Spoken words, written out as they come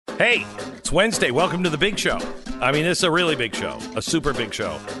Hey, it's Wednesday. Welcome to the big show. I mean, this is a really big show, a super big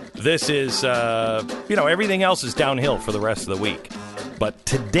show. This is, everything else is downhill for the rest of the week. But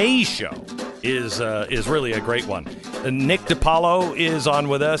today's show is really a great one. Nick Paolo is on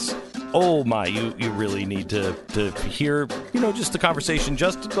with us. Oh, my, you really need to hear, just the conversation,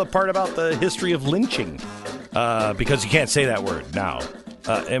 just the part about the history of lynching, because you can't say that word now.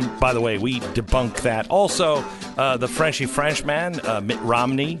 And by the way, we debunk that. Also, the Frenchy Frenchman, Mitt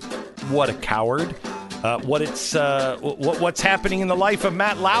Romney, what a coward. What's happening in the life of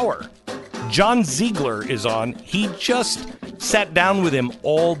Matt Lauer. John Ziegler is on. He just sat down with him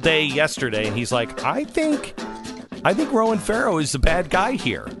all day yesterday, and he's like, I think Rowan Farrow is the bad guy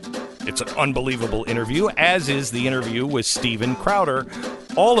here. It's an unbelievable interview, as is the interview with Steven Crowder.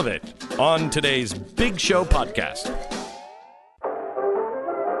 All of it on today's Big Show podcast.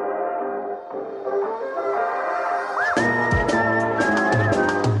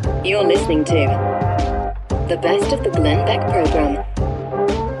 You're listening to the best of the Glenn Beck program.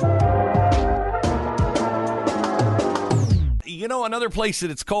 Another place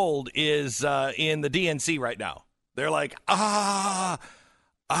that it's cold is in the DNC right now. They're like,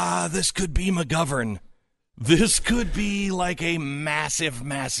 this could be McGovern. This could be like a massive,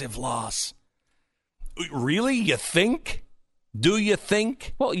 massive loss. Really? You think? Do you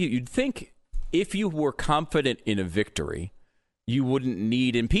think? Well, you'd think if you were confident in a victory, you wouldn't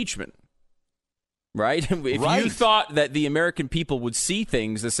need impeachment, right? If you thought that the American people would see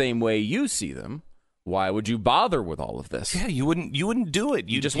things the same way you see them, why would you bother with all of this? Yeah, you wouldn't do it.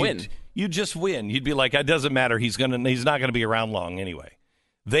 You just win. You just win. You'd be like, it doesn't matter. He's not going to be around long anyway.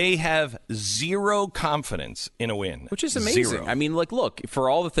 They have zero confidence in a win, which is amazing. Zero. I mean, look, for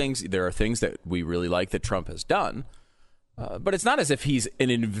all the things, there are things that we really like that Trump has done, but it's not as if he's an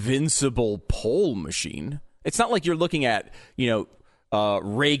invincible poll machine. It's not like you're looking at,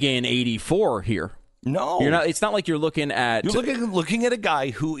 Reagan 84 here. No, you're not. It's not like you're looking at. You're looking at a guy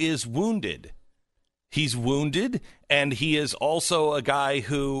who is wounded. He's wounded, and he is also a guy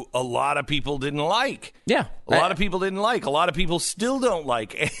who a lot of people didn't like. Yeah. A lot of people didn't like. A lot of people still don't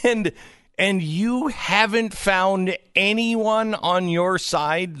like. And you haven't found anyone on your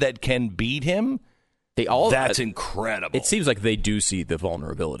side that can beat him? That's incredible. It seems like they do see the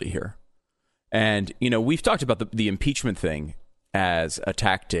vulnerability here. And, we've talked about the impeachment thing as a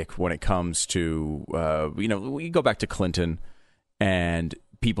tactic when it comes to, we go back to Clinton, and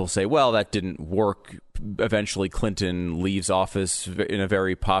people say, well, that didn't work. Eventually, Clinton leaves office in a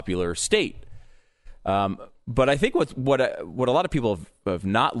very popular state. But I think what a lot of people have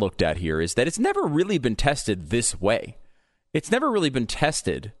not looked at here is that it's never really been tested this way. It's never really been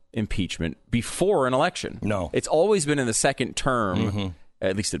tested, impeachment, before an election. No. It's always been in the second term,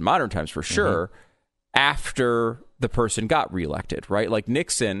 at least in modern times for sure, after the person got reelected, right? Like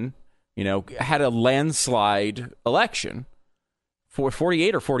Nixon, had a landslide election for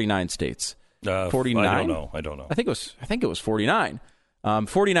 48 or 49 states. 49. I don't know. I think it was 49.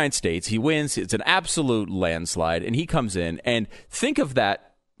 49 states. He wins. It's an absolute landslide, and he comes in. And think of that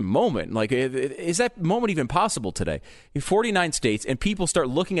moment. Like, is that moment even possible today? In 49 states, and people start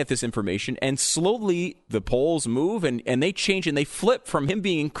looking at this information, and slowly the polls move, and they change, and they flip from him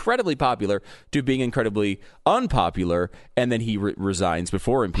being incredibly popular to being incredibly unpopular, and then he resigns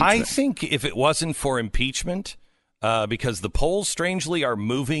before impeachment. I think if it wasn't for impeachment, because the polls strangely are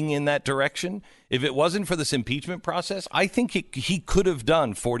moving in that direction, if it wasn't for this impeachment process, I think he could have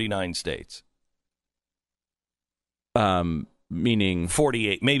done 49 states. Meaning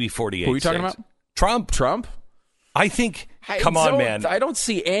 48, maybe 48. Who are you talking states. about? Trump? I think. Come on, man. I don't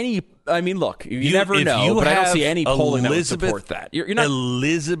see any. I mean, look, you never know, but I don't see any polling that would support that. You're not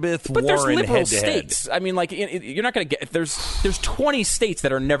Elizabeth Warren. But there's liberal head-to-head. states. I mean, like, you're not going to get. There's 20 states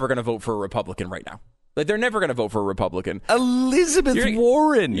that are never going to vote for a Republican right now. Like, they're never going to vote for a Republican. Elizabeth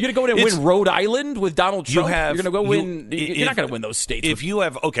Warren. You're going to go in and win Rhode Island with Donald Trump? You're going to go win. You're not going to win those states. If you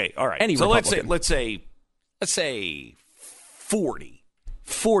have, okay, all right. Any so Republican. let's say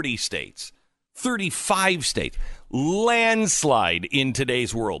 40 states, 35 states. Landslide in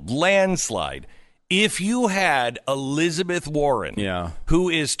today's world. Landslide. If you had Elizabeth Warren, who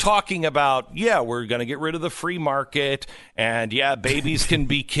is talking about, we're going to get rid of the free market, and babies can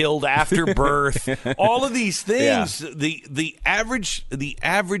be killed after birth, all of these things, the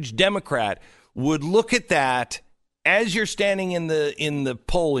average Democrat would look at that as you're standing in the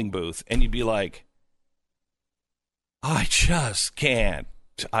polling booth, and you'd be like, I just can't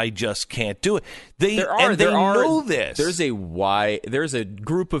just can't do it. They know this. There's a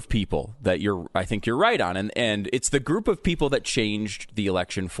group of people that I think you're right on, and it's the group of people that changed the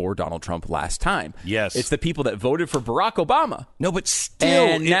election for Donald Trump last time. Yes, it's the people that voted for Barack Obama. No, but still,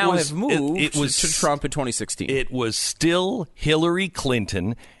 and now have moved to Trump in 2016. It was still Hillary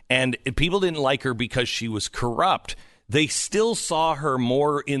Clinton, and people didn't like her because she was corrupt. They still saw her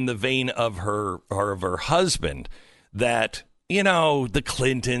more in the vein of her husband. That, the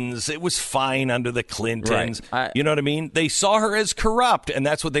Clintons, it was fine under the Clintons. Right. You know what I mean? They saw her as corrupt, and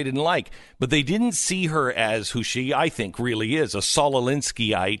that's what they didn't like. But they didn't see her as who she, I think, really is, a Saul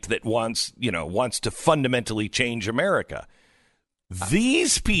Alinskyite that wants to fundamentally change America.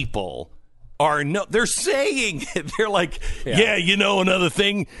 These people they're saying it. They're like, another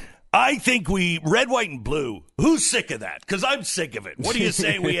thing. I think red, white, and blue. Who's sick of that? Because I'm sick of it. What do you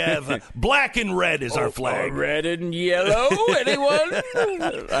say we have black and red is our flag? Red and yellow, anyone?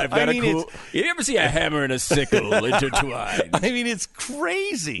 I've got a cool... You ever see a hammer and a sickle intertwined? I mean, it's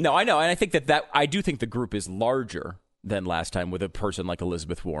crazy. No, I know. And I think that I do think the group is larger than last time with a person like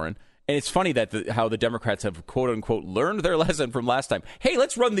Elizabeth Warren. And it's funny that how the Democrats have, quote unquote, learned their lesson from last time. Hey,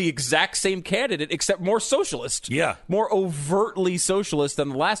 let's run the exact same candidate, except more socialist. Yeah. More overtly socialist than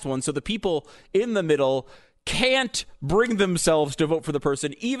the last one. So the people in the middle can't bring themselves to vote for the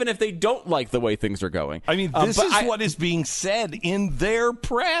person, even if they don't like the way things are going. I mean, this is what is being said in their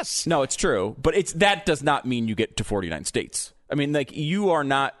press. No, it's true. But that does not mean you get to 49 states. I mean, like, you are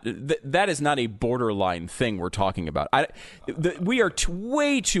not that is not a borderline thing we're talking about. We are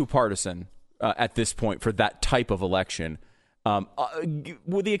way too partisan at this point for that type of election,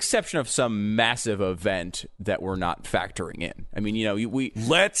 with the exception of some massive event that we're not factoring in. I mean,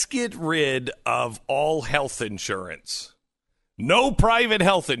 let's get rid of all health insurance. No private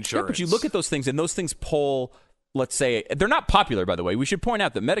health insurance. Yeah, but you look at those things, and those things poll, let's say, they're not popular, by the way. We should point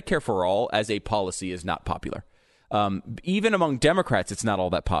out that Medicare for All as a policy is not popular. Even among Democrats, it's not all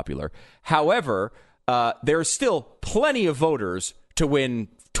that popular. However, there's still plenty of voters to win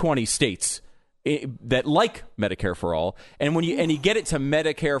 20 states that like Medicare for All. And when you get it to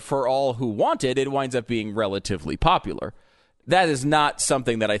Medicare for All who want it, it winds up being relatively popular. That is not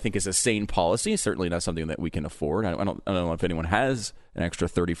something that I think is a sane policy. Certainly not something that we can afford. I don't know if anyone has an extra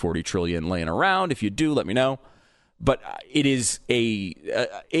 30, 40 trillion laying around. If you do, let me know. But it is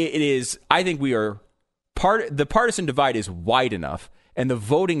I think we are the partisan divide is wide enough, and the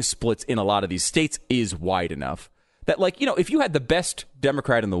voting splits in a lot of these states is wide enough that, if you had the best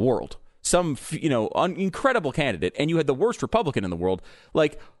Democrat in the world, some, incredible candidate, and you had the worst Republican in the world,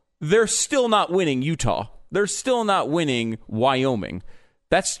 they're still not winning Utah. They're still not winning Wyoming.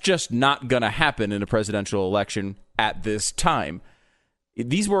 That's just not going to happen in a presidential election at this time.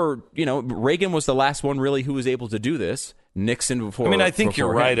 These were, Reagan was the last one really who was able to do this. Nixon before. I mean, I think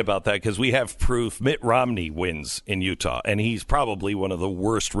you're right about that because we have proof. Mitt Romney wins in Utah, and he's probably one of the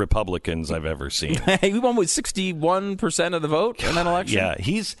worst Republicans I've ever seen. He won with 61% of the vote in that election. Yeah,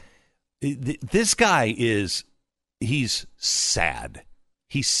 this guy he's sad.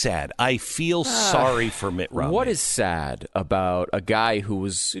 He's sad. I feel sorry for Mitt Romney. What is sad about a guy who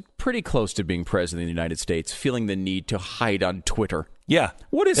was pretty close to being president of the United States feeling the need to hide on Twitter? Yeah.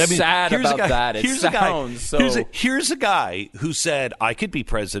 What is sad about that? Here's a guy who said, I could be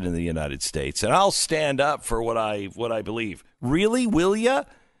president of the United States, and I'll stand up for what I believe. Really? Will ya?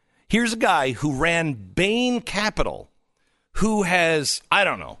 Here's a guy who ran Bain Capital, who has, I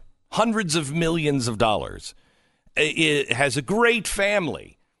don't know, hundreds of millions of dollars. It has a great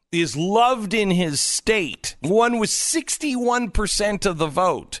family, is loved in his state, won with 61% of the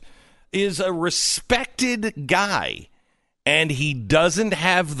vote, is a respected guy, and he doesn't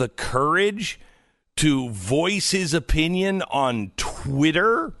have the courage to voice his opinion on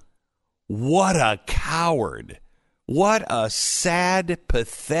Twitter? What a coward. What a sad,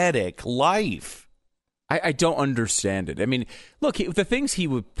 pathetic life. I don't understand it. I mean, look, the things he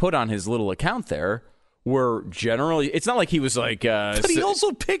would put on his little account there were generally, it's not like he was like but he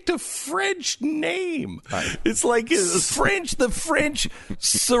also picked a French name. Right. It's like the French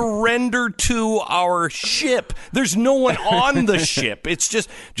surrender to our ship. There's no one on the ship. It's just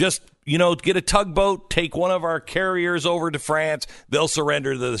get a tugboat, take one of our carriers over to France, they'll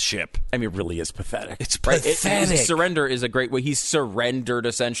surrender to the ship. I mean, it really is pathetic. It's pathetic. Surrender is a great way. He's surrendered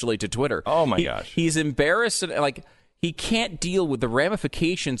essentially to Twitter. Oh my gosh. He's embarrassed and he can't deal with the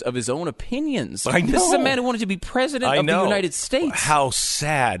ramifications of his own opinions. I know. This is a man who wanted to be president of the United States. How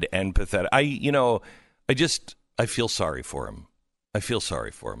sad and pathetic. I feel sorry for him. I feel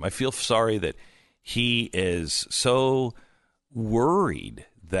sorry that he is so worried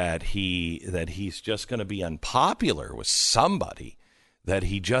that he's just going to be unpopular with somebody that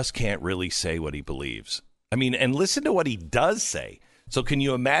he just can't really say what he believes. I mean, and listen to what he does say. So can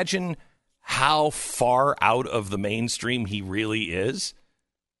you imagine how far out of the mainstream he really is?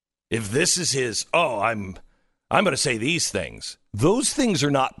 If this is his, I'm going to say these things. Those things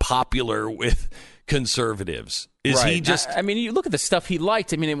are not popular with conservatives. Is right. he just... I mean, you look at the stuff he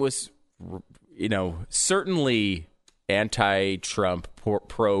liked. I mean, it was, certainly anti-Trump,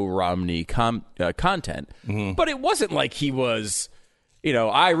 pro-Romney content. Mm-hmm. But it wasn't like he was...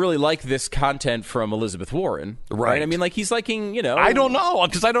 I really like this content from Elizabeth Warren. Right? I mean, like, he's liking, I don't know,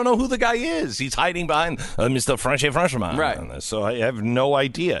 because I don't know who the guy is. He's hiding behind Mr. Frenchman. Right. So I have no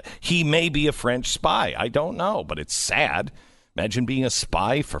idea. He may be a French spy. I don't know, but it's sad. Imagine being a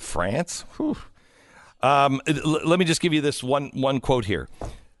spy for France. Whew. Let me just give you this one quote here.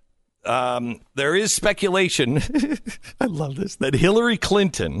 There is speculation, I love this, that Hillary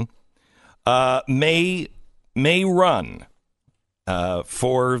Clinton may run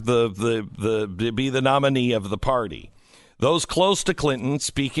for to be the nominee of the party. Those close to Clinton,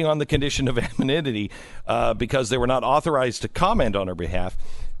 speaking on the condition of anonymity, because they were not authorized to comment on her behalf,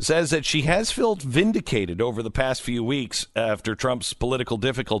 says that she has felt vindicated over the past few weeks after Trump's political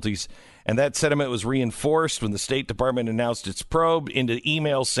difficulties, and that sentiment was reinforced when the State Department announced its probe into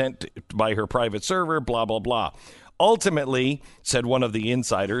emails sent by her private server, blah, blah, blah. Ultimately, said one of the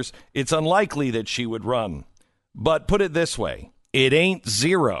insiders, it's unlikely that she would run. But put it this way, it ain't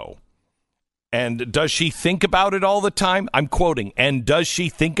zero. And does she think about it all the time? I'm quoting. And does she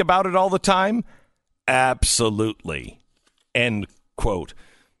think about it all the time? Absolutely. End quote.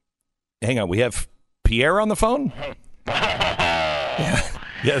 Hang on. We have Pierre on the phone? Yeah.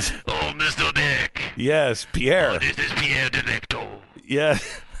 Yes. Oh, Mr. Dick. Yes, Pierre. Oh, this is Pierre Delecto. Yeah.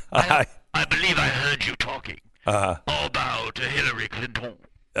 I believe I heard you talking about Hillary Clinton.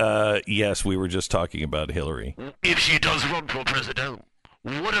 Yes, we were just talking about Hillary. If she does run for president,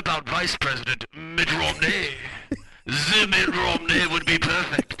 what about Vice President Mitt Romney? The Mitt Romney would be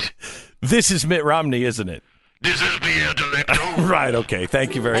perfect. This is Mitt Romney, isn't it? This is Pierre Delecto. Right, okay.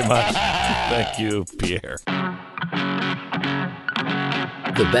 Thank you very much. Thank you, Pierre.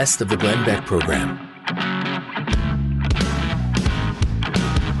 The best of the Glenn Beck program.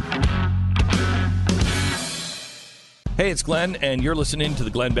 Hey, it's Glenn, and you're listening to the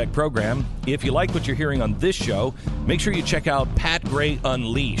Glenn Beck program. If you like what you're hearing on this show, make sure you check out Pat Gray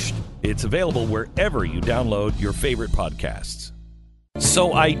Unleashed. It's available wherever you download your favorite podcasts.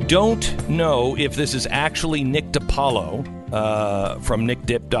 So I don't know if this is actually Nick DiPaolo from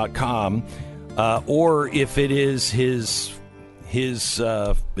nickdip.com or if it is his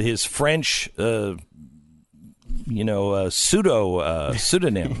French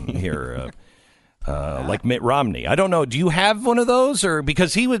pseudonym here. Like Mitt Romney. I don't know. Do you have one of those? Or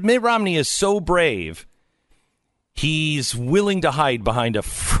because Mitt Romney is so brave, he's willing to hide behind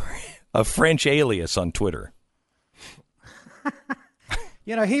a French alias on Twitter.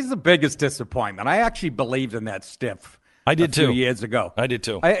 He's the biggest disappointment. I actually believed in that stiff. I did too. A few years ago. I did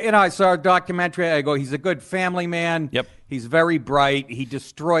too. I saw a documentary. I go, he's a good family man. Yep. He's very bright. He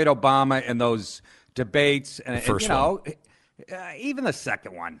destroyed Obama in those debates. And, the first one. Even the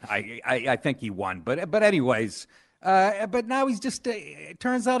second one, I think he won. But anyways, but now he's just. It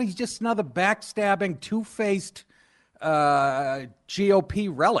turns out he's just another backstabbing, two-faced GOP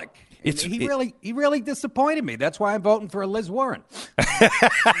relic. He really disappointed me. That's why I'm voting for Liz Warren.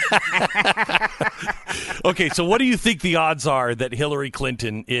 Okay, so what do you think the odds are that Hillary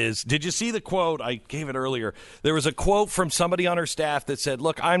Clinton is? Did you see the quote? I gave it earlier. There was a quote from somebody on her staff that said,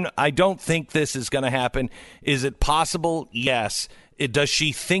 "Look, I don't think this is going to happen. Is it possible? Yes. Does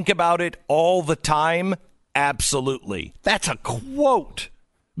she think about it all the time? Absolutely." That's a quote.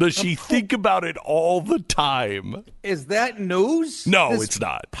 Does she think about it all the time? Is that news? No, it's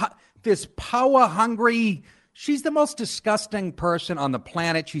not. This power-hungry, she's the most disgusting person on the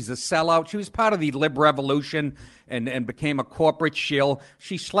planet. She's a sellout. She was part of the Lib Revolution and became a corporate shill.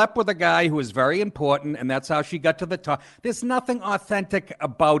 She slept with a guy who was very important, and that's how she got to the top. There's nothing authentic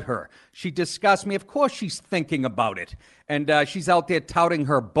about her. She disgusts me. Of course she's thinking about it. And she's out there touting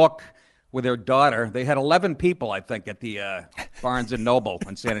her book with her daughter. They had 11 people, I think, at the Barnes & Noble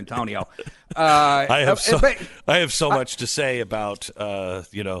in San Antonio. I have so much to say about,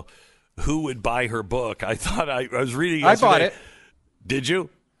 who would buy her book. I thought I was reading yesterday. I bought it. Did you?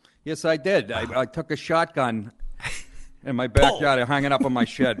 Yes, I did. I took a shotgun in my backyard and hung it up on my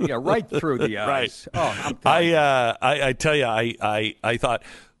shed. Yeah, right through the eyes. Right. I tell you, I thought,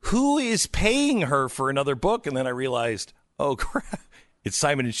 who is paying her for another book? And then I realized, oh, crap. It's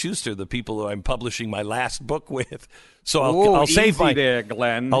Simon & Schuster, the people who I'm publishing my last book with. So I'll save my there,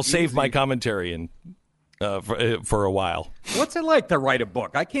 Glenn. I'll save my commentary and for a while. What's it like to write a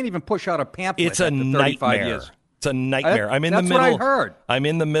book? I can't even push out a pamphlet. It's a after 35 nightmare. Years. It's a nightmare. I'm in the That's middle. what I heard. I'm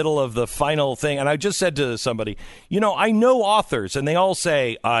in the middle of the final thing, and I just said to somebody, I know authors, and they all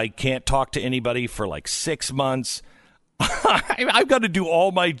say I can't talk to anybody for like 6 months. I've got to do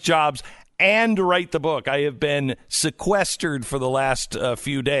all my jobs and write the book. I have been sequestered for the last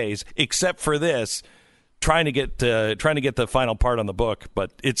few days, except for this, trying to get the final part on the book.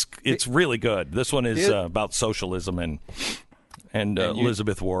 But it's really good. This one is about socialism and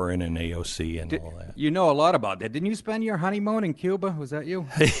Elizabeth Warren and AOC and all that. You know a lot about that. Didn't you spend your honeymoon in Cuba? Was that you?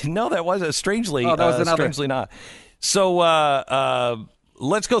 No, that was strangely. Oh, that was another. Strangely not. So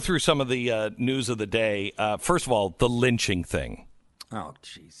let's go through some of the news of the day. First of all, the lynching thing. Oh,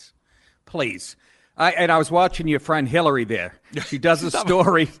 jeez. Please. I was watching your friend Hillary there. She does a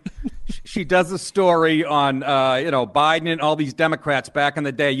story. She does a story on, Biden and all these Democrats back in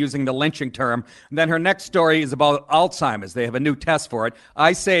the day using the lynching term. And then her next story is about Alzheimer's. They have a new test for it.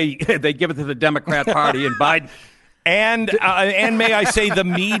 I say they give it to the Democrat Party and Biden. And may I say the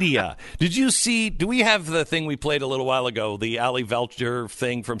media. Did you see, do we have the thing we played a little while ago, the Ali Velcher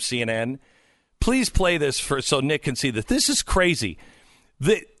thing from CNN? Please play this so Nick can see that. This is crazy.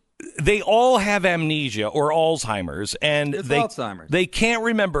 They all have amnesia or Alzheimer's, and Alzheimer's. They can't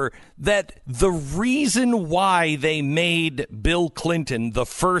remember that the reason why they made Bill Clinton the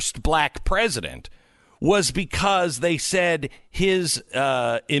first black president was because they said his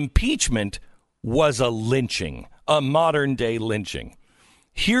impeachment was a lynching, a modern-day lynching.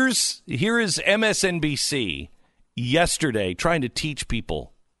 Here is MSNBC yesterday trying to teach people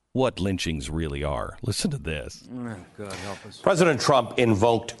what lynchings really are. Listen to this. Oh, God help us. President Trump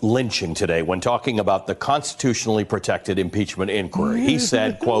invoked lynching today when talking about the constitutionally protected impeachment inquiry. He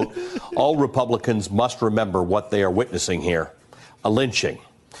said, quote, all Republicans must remember what they are witnessing here, a lynching.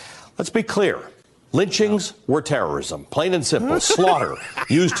 Let's be clear. Lynchings were terrorism, plain and simple, slaughter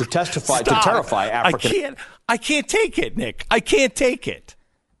used to testify to terrify African. I can't take it, Nick. I can't take it.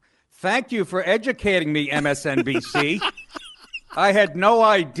 Thank you for educating me, MSNBC. I had no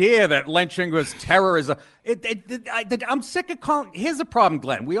idea that lynching was terrorism. I'm sick of calling. Here's the problem,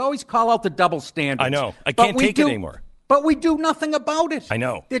 Glenn. We always call out the double standards. I know. I can't take it anymore. But we do nothing about it. I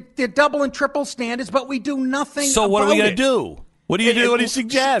know. They're double and triple standards, but we do nothing about it. So what are we going to do? What do you do? What do you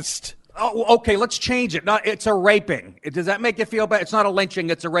suggest? Oh, okay, let's change it. It's a raping. Does that make you feel bad? It's not a lynching,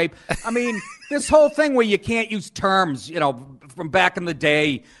 it's a rape. I mean, this whole thing where you can't use terms, from back in the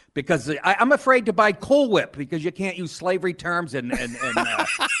day, because I'm afraid to buy Cool Whip because you can't use slavery terms and we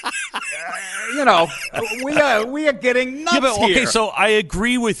are getting nuts here. Okay, so I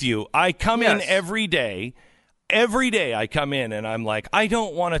agree with you. I come in every day. Every day I come in and I'm like, I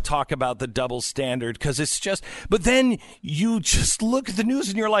don't want to talk about the double standard because it's just, but then you just look at the news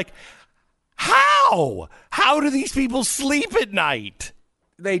and you're like, how? How do these people sleep at night?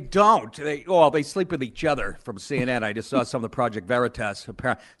 They don't. They sleep with each other from CNN. I just saw some of the Project Veritas.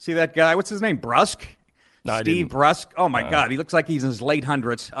 See that guy? What's his name? Brusque? No, Steve Brusque. Oh, my God. He looks like he's in his late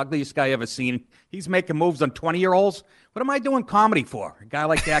hundreds. Ugliest guy I ever seen. He's making moves on 20-year-olds. What am I doing comedy for? A guy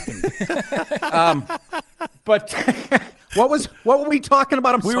like that can... But what were we talking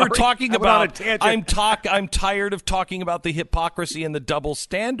about? We were talking about. I'm tired of talking about the hypocrisy and the double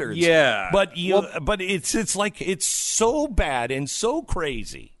standards. Yeah, but it's like it's so bad and so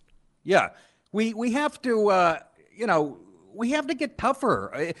crazy. Yeah, we have to we have to get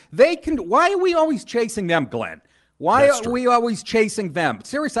tougher. They can. Why are we always chasing them, Glenn? Why are we always chasing them?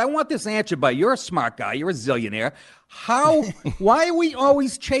 Seriously, I want this answered by. You're a smart guy. You're a zillionaire. Why are we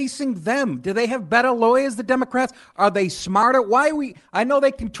always chasing them? Do they have better lawyers, the Democrats? Are they smarter? I know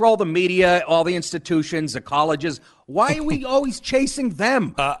they control the media, all the institutions, the colleges. Why are we always chasing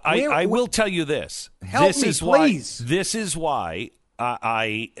them? I will tell you this. Help me, please. This is why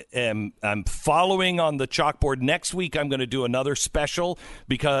I'm following on the chalkboard. Next week, I'm going to do another special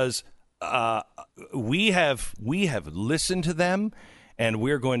because we have listened to them. And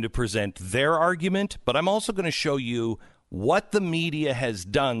we're going to present their argument, but I'm also going to show you what the media has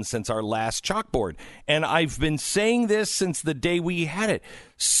done since our last chalkboard. And I've been saying this since the day we had it.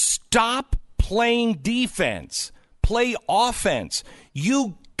 Stop playing defense. Play offense.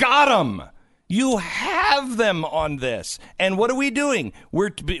 You got them. You have them on this. And what are we doing?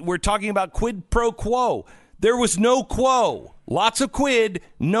 We're talking about quid pro quo. There was no quo. Lots of quid,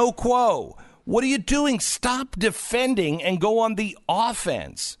 no quo. What are you doing? Stop defending and go on the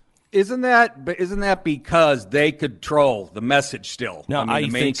offense. Isn't that because they control the message still? No, the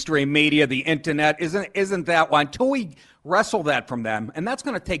mainstream media, the internet. Isn't that why? Until we wrestle that from them, and that's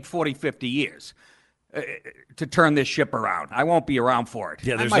going to take 40, 50 years. to turn this ship around. I won't be around for it.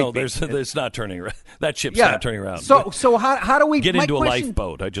 Yeah, there's not turning around. That ship's not turning around. So how do we get into a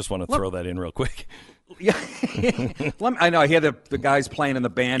lifeboat? I just want to throw that in real quick. Yeah, I know. I hear the guys playing in the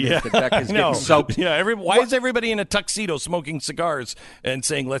band. Yeah, the deck is getting soaked. Yeah, why is everybody in a tuxedo smoking cigars and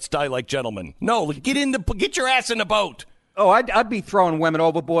saying "Let's die like gentlemen"? No, get your ass in the boat. Oh, I'd be throwing women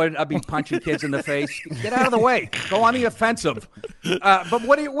overboard. I'd be punching kids in the face. Get out of the way. Go on the offensive. But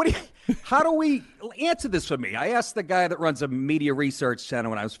how do we answer this for me? I asked the guy that runs a media research center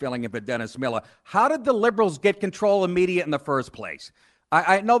when I was filling in for Dennis Miller. How did the liberals get control of media in the first place?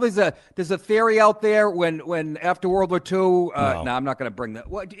 I know there's a theory out there when after World War II. No, I'm not going to bring that.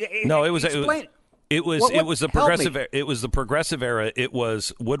 No, it was the progressive. It was the progressive era. It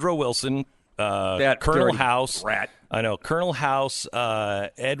was Woodrow Wilson. Colonel House, rat. I know Colonel House,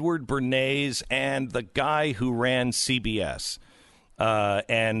 Edward Bernays, and the guy who ran CBS,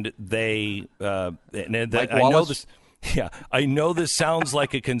 and they. I know this. Yeah, I know this sounds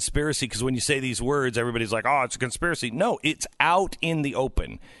like a conspiracy because when you say these words, everybody's like, "Oh, it's a conspiracy." No, it's out in the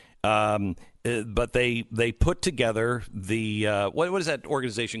open. But they put together the what is that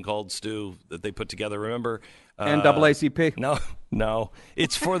organization called, Stu? That they put together? Remember? NAACP? No,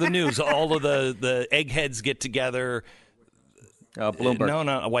 it's for the news. All of the eggheads get together. Bloomberg.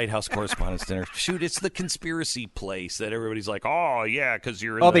 No, a White House Correspondents' Dinner. Shoot, it's the conspiracy place that everybody's like, oh yeah, because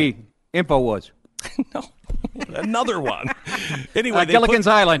you're. The InfoWars. No, another one. Anyway, Gilligan's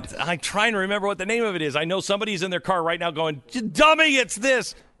Island. I'm trying to remember what the name of it is. I know somebody's in their car right now going, "Dummy, it's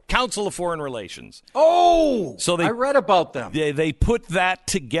this." Council of Foreign Relations. Oh, so I read about them. They put that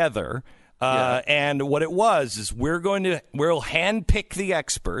together. And what it was is we'll handpick the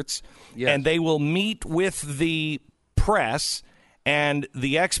experts, and they will meet with the press, and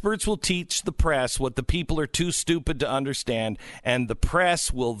the experts will teach the press what the people are too stupid to understand, and the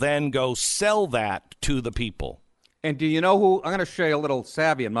press will then go sell that to the people. And do you know who? I'm going to show you a little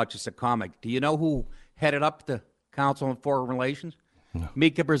savvy. I'm not just a comic. Do you know who headed up the Council on Foreign Relations? No.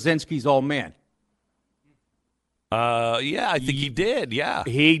 Mika Brzezinski's old man. Yeah, I think he did. Yeah,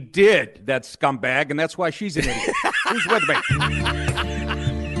 he did. That scumbag, and that's why she's an idiot. Who's with me?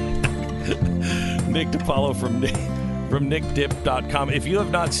 Nick DiPaolo from nickdip.com. If you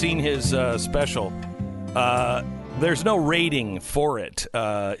have not seen his special, there's no rating for it.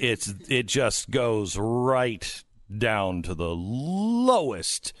 It just goes right down to the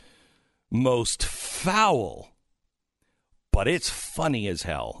lowest, most foul. But it's funny as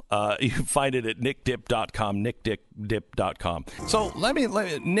hell. You can find it at nickdip.com, nickdip.com. So let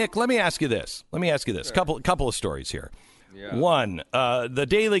me ask you this. Sure. Couple of stories here. Yeah. One, the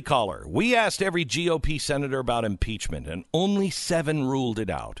Daily Caller. We asked every GOP senator about impeachment, and only 7 ruled it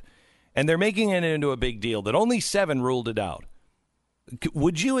out. And they're making it into a big deal that only 7 ruled it out.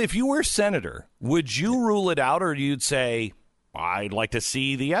 Would you, if you were senator, would you rule it out, or you'd say, I'd like to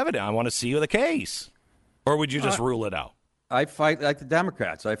see the evidence, I want to see the case? Or would you just rule it out? I fight like the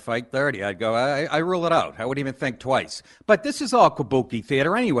Democrats. I fight 30. I'd go, I rule it out. I wouldn't even think twice. But this is all kabuki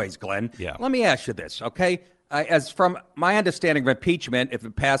theater anyways, Glenn. Yeah. Let me ask you this, okay? As from my understanding of impeachment, if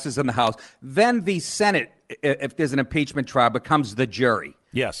it passes in the House, then the Senate, if there's an impeachment trial, becomes the jury.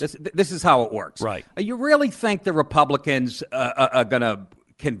 Yes. This is how it works. Right. You really think the Republicans are going to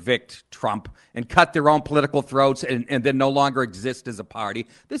convict Trump and cut their own political throats and then no longer exist as a party?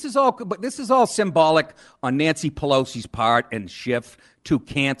 This is all symbolic on Nancy Pelosi's part and Schiff, 2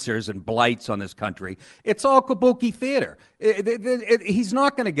 cancers and blights on this country. It's all kabuki theater. He's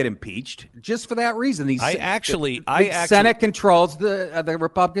not going to get impeached just for that reason. The Senate controls the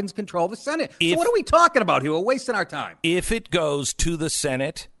Republicans control the Senate. So what are we talking about here? We're wasting our time. If it goes to the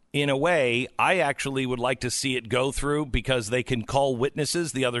Senate, in a way, I actually would like to see it go through because they can call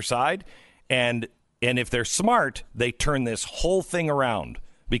witnesses the other side, and if they're smart, they turn this whole thing around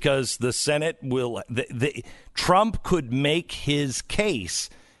because the Senate will. Trump could make his case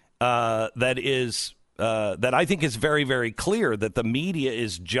that I think is very, very clear that the media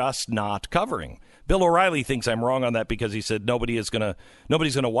is just not covering. Bill O'Reilly thinks I'm wrong on that because he said nobody's gonna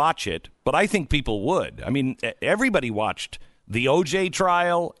watch it, but I think people would. I mean, everybody watched the OJ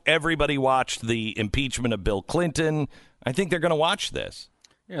trial. Everybody watched the impeachment of Bill Clinton. I think they're going to watch this.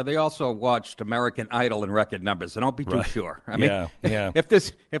 Yeah, they also watched American Idol in record numbers, so don't be too sure. I mean, yeah. If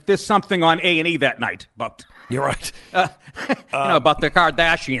there's something on A&E that night about you're right, about the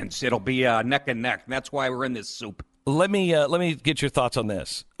Kardashians, it'll be neck and neck. That's why we're in this soup. Let me get your thoughts on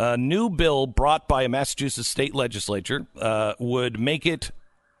this. A new bill brought by a Massachusetts state legislature would make it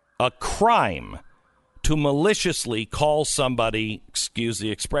a crime to maliciously call somebody, excuse the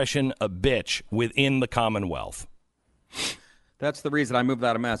expression, a bitch within the Commonwealth. That's the reason I moved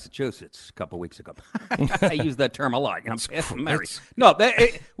out of Massachusetts a couple weeks ago. I use that term a lot. I'm married. No,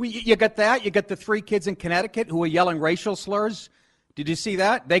 you got that. You got the 3 kids in Connecticut who were yelling racial slurs. Did you see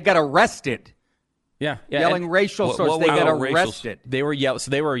that? They got arrested. Yeah. Yelling racial slurs. They got arrested. They were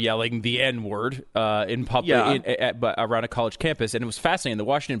yelling the N-word in public around a college campus, and it was fascinating. The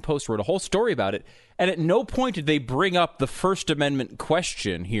Washington Post wrote a whole story about it, and at no point did they bring up the First Amendment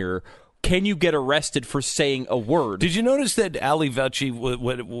question here. Can you get arrested for saying a word? Did you notice that Ali Velci,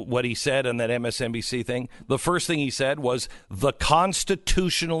 what he said on that MSNBC thing? The first thing he said was the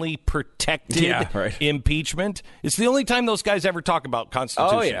constitutionally protected impeachment. It's the only time those guys ever talk about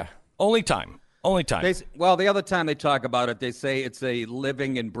Constitution. Oh, yeah. Only time. The other time they talk about it, they say it's a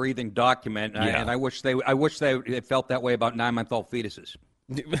living and breathing document, and I wish they felt that way about 9-month-old fetuses.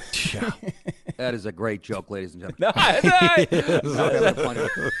 Yeah. That is a great joke, ladies and gentlemen.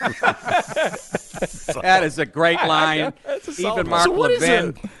 That is a great line. Even Mark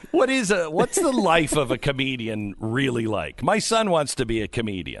Levin. What's the life of a comedian really like? My son wants to be a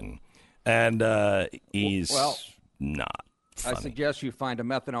comedian, and he's not funny. I suggest you find a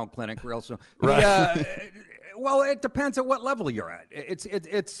methadone clinic real soon. Right. Well, it depends at what level you're at.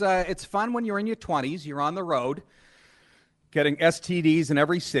 It's fun when you're in your 20s. You're on the road, getting STDs in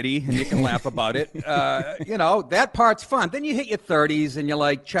every city, and you can laugh about it. That part's fun. Then you hit your 30s, and you're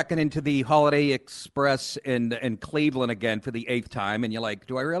like checking into the Holiday Express in Cleveland again for the 8th time, and you're like,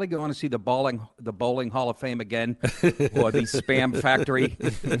 do I really want to see the bowling Hall of Fame again, or the Spam Factory?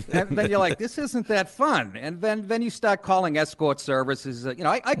 And then you're like, this isn't that fun. And then you start calling escort services.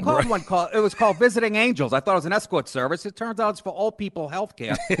 I called one call. It was called Visiting Angels. I thought it was an escort service. It turns out it's for old people health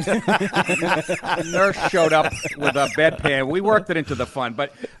care. The nurse showed up with a bedpan. We worked it into the fun,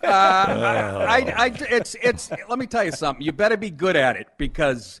 but it's. Let me tell you something. You better be good at it,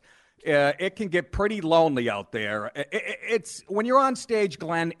 because it can get pretty lonely out there. It's when you're on stage,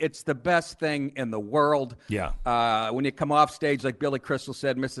 Glenn. It's the best thing in the world. Yeah. When you come off stage, like Billy Crystal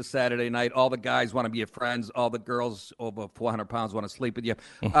said, Mr. Saturday Night, all the guys want to be your friends. All the girls over 400 pounds want to sleep with you.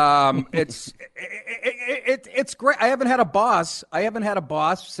 It's great. I haven't had a boss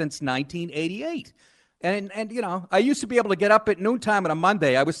since 1988. And I used to be able to get up at noontime on a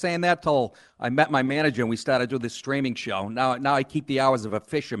Monday. I was saying that till I met my manager and we started doing this streaming show. Now I keep the hours of a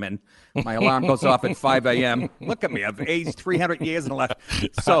fisherman. My alarm goes off at 5 a.m. Look at me. I've aged 300 years and left.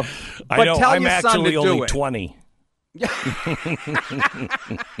 So, but I know. Tell I'm your son actually to do only it. 20.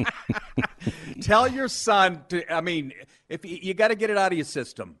 Tell your son to. I mean, if you got to get it out of your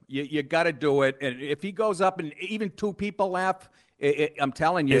system, you got to do it. And if he goes up and even 2 people laugh, I'm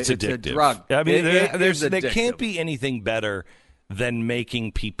telling you, it's a drug. I mean, there can't can't be anything better than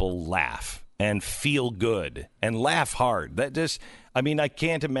making people laugh and feel good and laugh hard. That just, I mean, I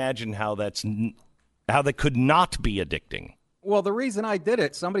can't imagine how that could not be addicting. Well, the reason I did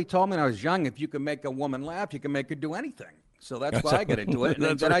it, somebody told me when I was young, if you can make a woman laugh, you can make her do anything. So that's why I got into it.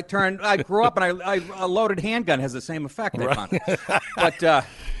 And then I grew up, and a loaded handgun has the same effect. I found. But.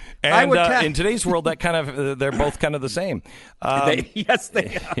 And in today's world, that kind of they're both kind of the same. Yes,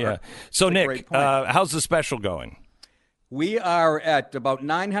 they are. Yeah. So, Nick, how's the special going? We are at about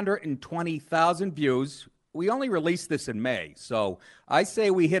 920,000 views. We only released this in May, so I say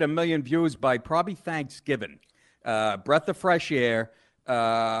we hit 1 million views by probably Thanksgiving. Breath of fresh air.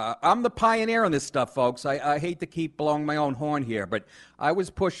 I'm the pioneer on this stuff, folks. I hate to keep blowing my own horn here, but I was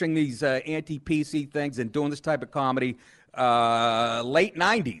pushing these anti-PC things and doing this type of comedy late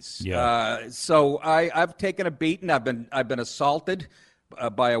 90s. Yeah. So I've taken a beating. I've been assaulted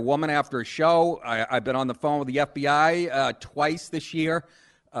by a woman after a show. I've been on the phone with the FBI twice this year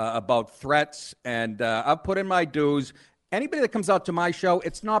about threats, and I've put in my dues. Anybody that comes out to my show,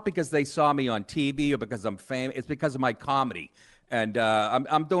 it's not because they saw me on TV or because I'm famous. It's because of my comedy, and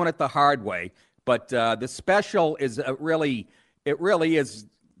I'm doing it the hard way. But the special is really is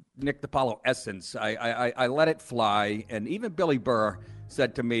Nick DiPaolo essence. I let it fly, and even Billy Burr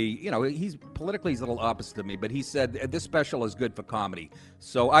said to me, he's politically he's a little opposite to me, but he said this special is good for comedy.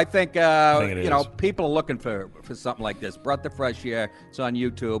 So I think people are looking for something like this. Breath of fresh air. It's on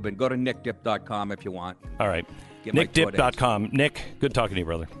YouTube, and go to nickdip.com if you want. All right, nickdip.com. Nick, good talking to you,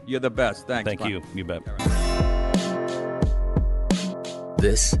 brother. You're the best. Thanks. Thank you. You bet.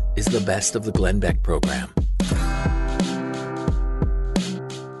 This is the best of the Glenn Beck program.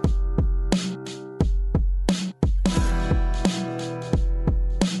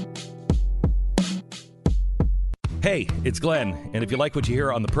 Hey, it's Glenn, and if you like what you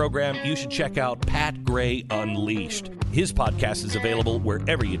hear on the program, you should check out Pat Gray Unleashed. His podcast is available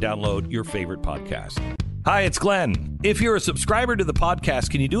wherever you download your favorite podcast. Hi, it's Glenn. If you're a subscriber to the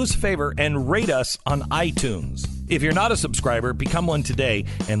podcast, can you do us a favor and rate us on iTunes? If you're not a subscriber, become one today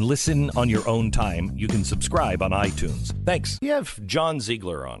and listen on your own time. You can subscribe on iTunes. Thanks. We have John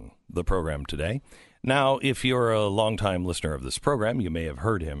Ziegler on the program today. Now, if you're a longtime listener of this program, you may have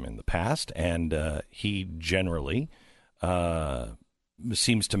heard him in the past, and he generally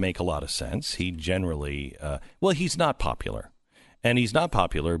seems to make a lot of sense. He generally, he's not popular. And he's not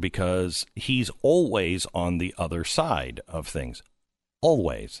popular because he's always on the other side of things.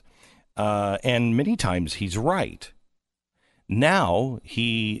 Always. And many times he's right. Now,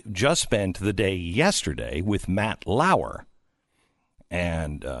 he just spent the day yesterday with Matt Lauer.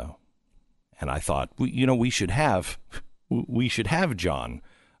 And I thought, we should have John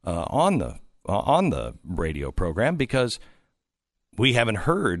on the radio program because we haven't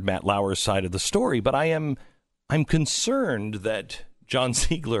heard Matt Lauer's side of the story. But I'm concerned that John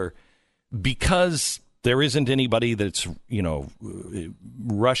Ziegler, because there isn't anybody that's,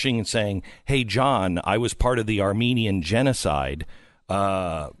 rushing and saying, hey, John, I was part of the Armenian genocide.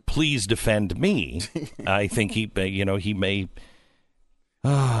 Please defend me. I think he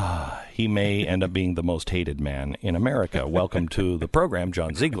may end up being the most hated man in America. Welcome to the program,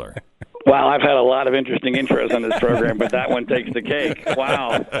 John Ziegler. Wow, I've had a lot of interesting intros on this program, but that one takes the cake.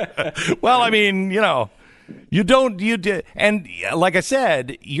 Wow. Well, I mean, and like I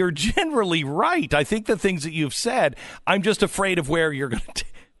said, you're generally right. I think the things that you've said, I'm just afraid of where you're going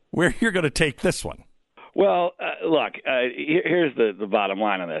to take this one. Well, look, here's the bottom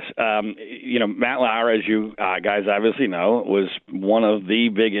line of this. Matt Lauer, as you guys obviously know, was one of the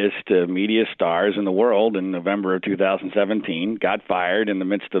biggest media stars in the world in November of 2017, got fired in the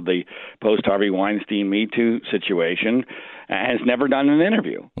midst of the post-Harvey Weinstein Me Too situation, has never done an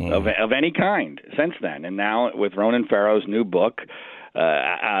interview of any kind since then. And now with Ronan Farrow's new book,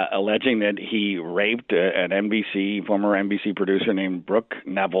 alleging that he raped an former NBC producer named Brooke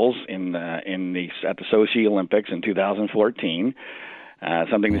Nevels at the Sochi Olympics in 2014.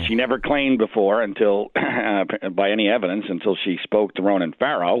 Something that she never claimed before until, by any evidence, until she spoke to Ronan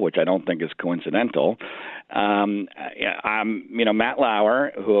Farrow, which I don't think is coincidental. Matt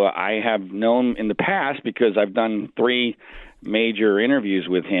Lauer, who I have known in the past because I've done 3 major interviews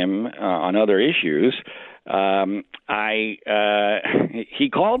with him on other issues. He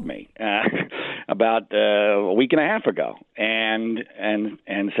called me about a week and a half ago and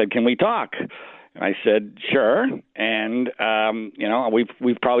said, "Can we talk?" And I said, "Sure." And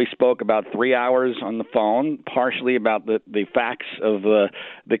we've probably spoke about 3 hours on the phone, partially about the facts of the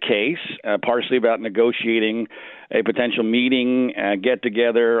case, partially about negotiating a potential meeting, get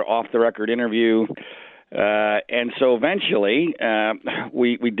together, off the record interview. And so eventually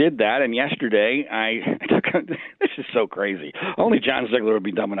we did that, and yesterday I took this is so crazy. Only John Ziegler would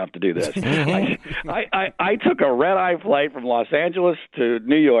be dumb enough to do this. I took a red-eye flight from Los Angeles to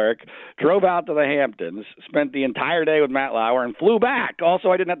New York, drove out to the Hamptons, spent the entire day with Matt Lauer, and flew back. Also,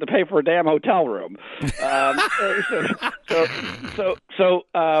 I didn't have to pay for a damn hotel room. So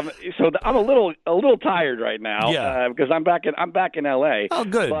I'm a little tired right now because I'm back in L.A. Oh,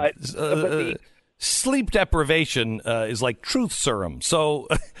 good. But sleep deprivation is like truth serum. So,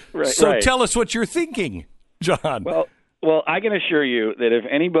 right. Tell us what you're thinking, John. Well, I can assure you that if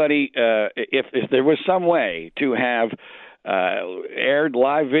anybody, if there was some way to have aired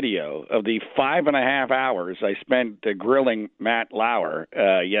live video of the 5.5 hours I spent grilling Matt Lauer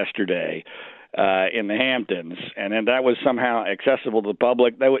yesterday in the Hamptons, and then that was somehow accessible to the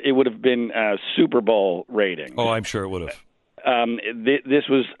public, it would have been Super Bowl rating. Oh, I'm sure it would have. This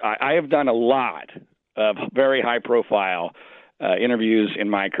was I have done a lot of very high profile interviews in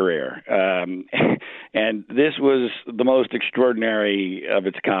my career, and this was the most extraordinary of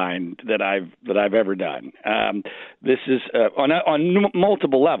its kind that I've ever done. This is on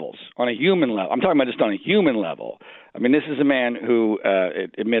multiple levels, on a human level. I'm talking about just on a human level. I mean, this is a man who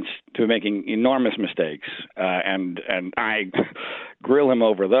admits to making enormous mistakes, and I grill him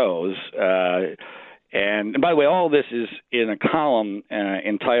over those. And by the way, all this is in a column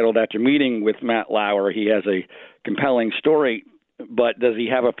entitled, "After Meeting with Matt Lauer, He Has a Compelling Story, but Does He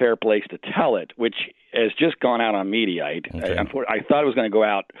Have a Fair Place to Tell It?" which has just gone out on Mediaite. Okay. I thought it was going to go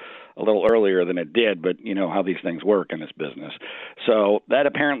out a little earlier than it did, but you know how these things work in this business. So that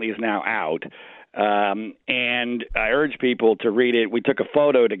apparently is now out. And I urge people to read it. We took a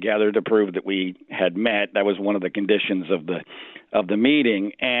photo together to prove that we had met. That was one of the conditions of the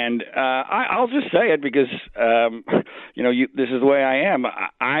meeting. And I'll just say it because this is the way I am.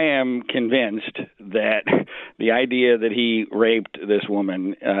 I am convinced that the idea that he raped this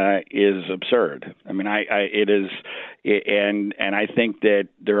woman is absurd. I mean, it is, and I think that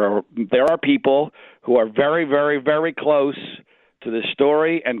there are people who are very, very, very close to this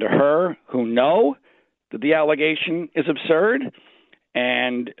story and to her who know that the allegation is absurd,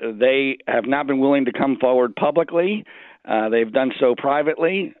 and they have not been willing to come forward publicly. They've done so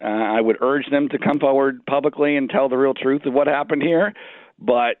privately. I would urge them to come forward publicly and tell the real truth of what happened here.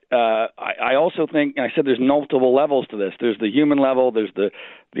 But I also think, I said there's multiple levels to this. There's the human level, there's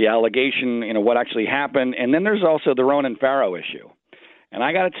the allegation, what actually happened, and then there's also the Ronan Farrow issue. And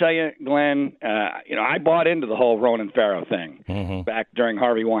I got to tell you, Glenn, I bought into the whole Ronan Farrow thing back during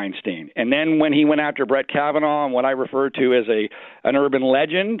Harvey Weinstein. And then when he went after Brett Kavanaugh and what I refer to as an urban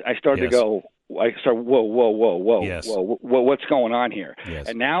legend, I started to go, whoa, yes. whoa, what's going on here? Yes.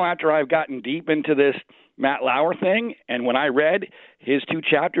 And now after I've gotten deep into this Matt Lauer thing, and when I read his 2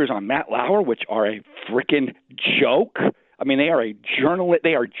 chapters on Matt Lauer, which are a freaking joke, I mean, they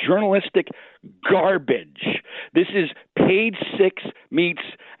are journalistic garbage. This is Page 6 meets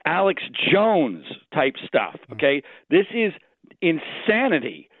Alex Jones type stuff, okay? This is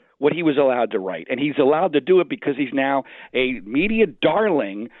insanity, what he was allowed to write. And he's allowed to do it because he's now a media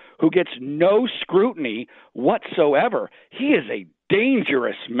darling who gets no scrutiny whatsoever. He is a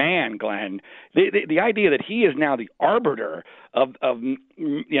dangerous man, Glenn. The idea that he is now the arbiter of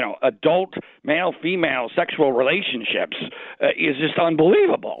adult male-female sexual relationships is just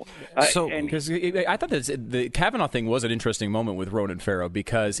unbelievable. Because I thought that the Kavanaugh thing was an interesting moment with Ronan Farrow,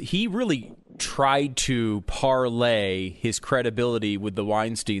 because he really tried to parlay his credibility with the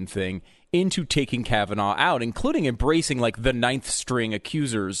Weinstein thing into taking Kavanaugh out, including embracing like the 9th string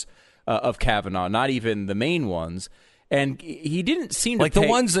accusers of Kavanaugh, not even the main ones. And he didn't seem to the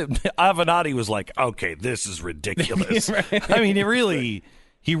ones that Avenatti was like, okay, this is ridiculous. Right. I mean,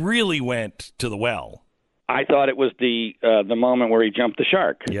 he really went to the well. I thought it was the moment where he jumped the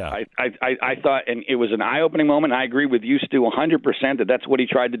shark. Yeah. I thought, and it was an eye-opening moment. I agree with you, Stu, 100% that that's what he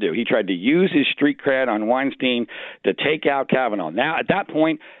tried to do. He tried to use his street cred on Weinstein to take out Kavanaugh. Now, at that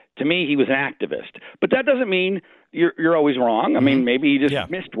point, to me, he was an activist. But that doesn't mean you're always wrong. I mean, maybe he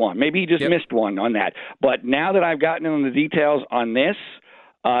just missed one. Maybe he just missed one on that. But now that I've gotten into the details on this,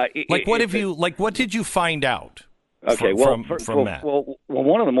 what did you find out? Okay, from Matt. Well,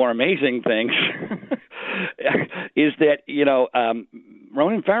 one of the more amazing things is that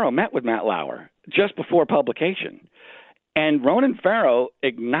Ronan Farrow met with Matt Lauer just before publication, and Ronan Farrow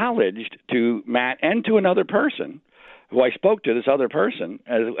acknowledged to Matt and to another person who I spoke to, this other person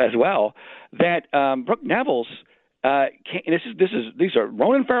as well, that Brooke Neville's. These are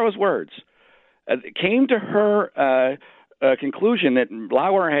Ronan Farrow's words. Came to her conclusion that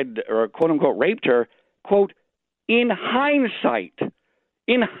Lauer had, or quote unquote, raped her, quote, in hindsight.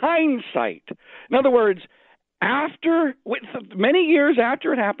 In hindsight. In other words, many years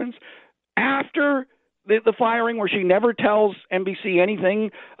after it happens, after the firing, where she never tells NBC anything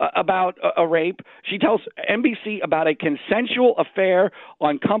about a rape. She tells NBC about a consensual affair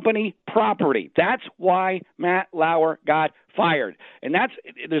on company property. That's why Matt Lauer got fired. And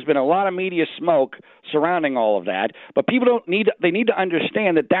there's been a lot of media smoke surrounding all of that, but people need to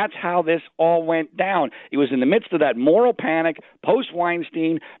understand that that's how this all went down. It was in the midst of that moral panic,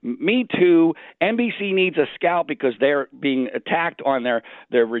 post-Weinstein, Me Too. NBC needs a scalp because they're being attacked on their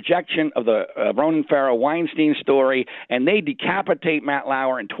rejection of the Ronan Farrow Weinstein story, and they decapitate Matt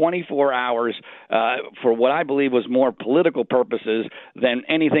Lauer in 24 hours for what I believe was more political purposes than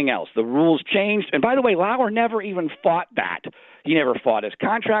anything else. The rules changed. And by the way, Lauer never even fought that. He never fought his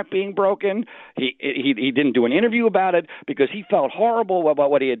contract being broken. He didn't do an interview about it because he felt horrible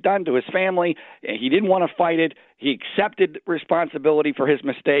about what he had done to his family. He didn't want to fight it. He accepted responsibility for his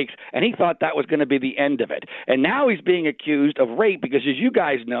mistakes, and he thought that was going to be the end of it. And now he's being accused of rape because, as you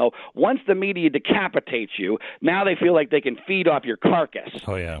guys know, once the media decapitates you, now they feel like they can feed off your carcass.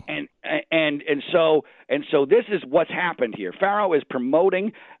 Oh, yeah. And so this is what's happened here. Farrow is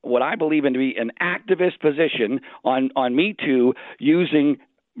promoting what I believe to be an activist position on Me Too using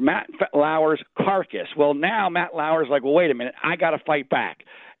Matt Lauer's carcass. Well, now Matt Lauer's like, well, wait a minute, I got to fight back.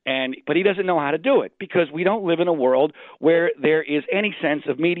 But he doesn't know how to do it because we don't live in a world where there is any sense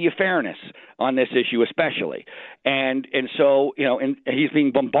of media fairness on this issue, especially. And so, and he's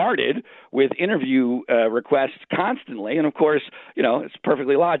being bombarded with interview requests constantly. And of course, it's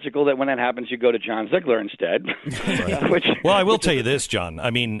perfectly logical that when that happens, you go to John Ziegler instead. Well, I will tell you this, John. I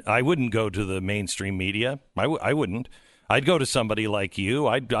mean, I wouldn't go to the mainstream media. I wouldn't. I'd go to somebody like you.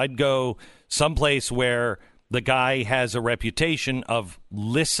 I'd go someplace where the guy has a reputation of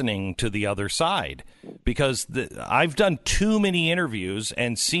listening to the other side, because I've done too many interviews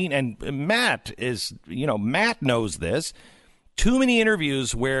and seen, and Matt knows this, too many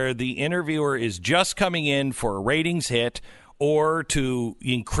interviews where the interviewer is just coming in for a ratings hit or to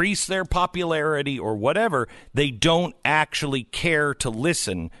increase their popularity or whatever. They don't actually care to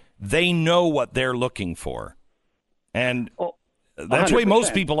listen. they know what they're looking for. And that's 100%. the way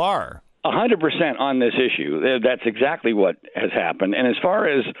most people are. 100% on this issue. That's exactly what has happened. And as far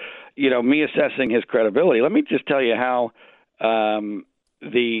as, me assessing his credibility, let me just tell you how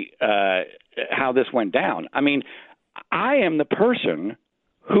how this went down. I mean, I am the person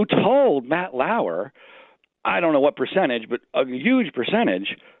who told Matt Lauer, I don't know what percentage, but a huge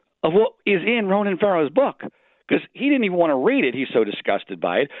percentage of what is in Ronan Farrow's book, because he didn't even want to read it. He's so disgusted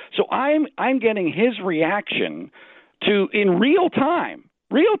by it. So I'm getting his reaction in real time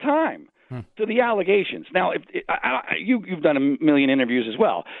to the allegations. Now, you've done a million interviews as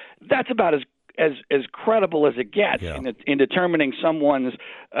well. That's about as credible as it gets in determining someone's,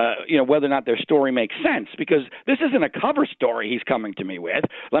 whether or not their story makes sense. Because this isn't a cover story he's coming to me with.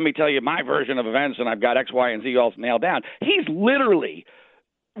 Let me tell you my version of events, and I've got X, Y, and Z all nailed down. He's literally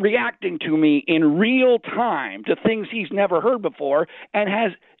reacting to me in real time to things he's never heard before, and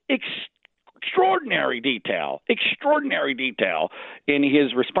has extraordinary detail in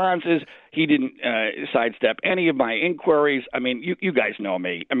his responses. He didn't sidestep any of my inquiries. I mean, you guys know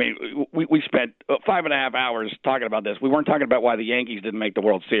me. I mean, we spent 5.5 hours talking about this. We weren't talking about why the Yankees didn't make the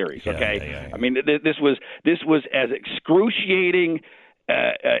World Series, okay? Yeah. I mean, this was as excruciating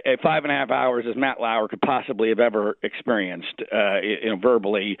 5.5 hours as Matt Lauer could possibly have ever experienced,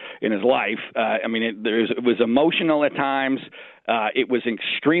 verbally in his life. I mean, it was emotional at times. It was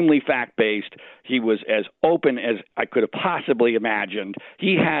extremely fact-based. He was as open as I could have possibly imagined.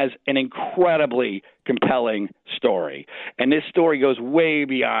 He has an incredibly compelling story, and this story goes way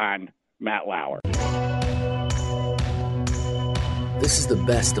beyond Matt Lauer. This is the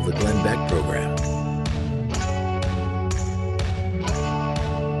best of the Glenn Beck program.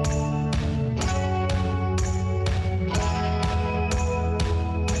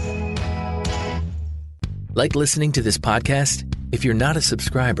 Like listening to this podcast? If you're not a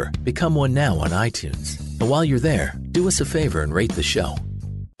subscriber, become one now on iTunes. And while you're there, do us a favor and rate the show.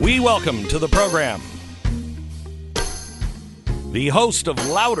 We welcome to the program the host of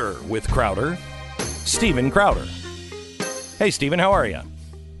Louder with Crowder, Steven Crowder. Hey, Steven, how are you?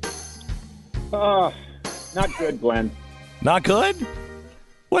 Not good, Glenn. Not good?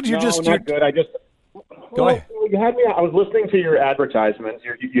 What, not good. Go ahead. You had me. I was listening to your advertisements,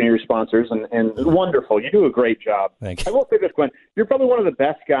 your sponsors, and wonderful. You do a great job. Thank you. I will say this, Glenn. You're probably one of the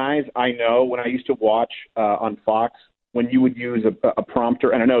best guys I know. When I used to watch on Fox, when you would use a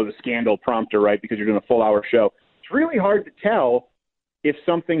prompter, and I know the Scandal prompter, right, because you're doing a full-hour show. It's really hard to tell if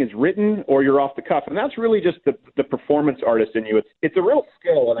something is written or you're off the cuff, and that's really just the performance artist in you. It's a real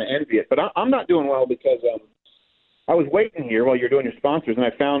skill, and I envy it. But I'm not doing well because I was waiting here while you're doing your sponsors, and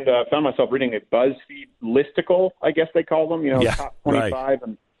I found myself reading a BuzzFeed listicle, I guess they call them, top 25. Right.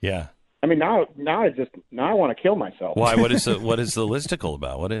 And I mean, now I want to kill myself. Why? What is the listicle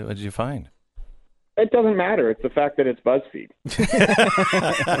about? What did you find? It doesn't matter. It's the fact that it's BuzzFeed.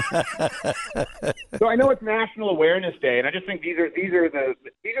 So I know it's National Awareness Day, and I just think these are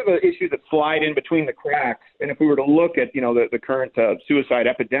the issues that slide in between the cracks. And if we were to look at the current suicide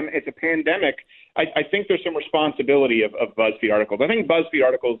epidemic, it's a pandemic. I think there's some responsibility of BuzzFeed articles. I think BuzzFeed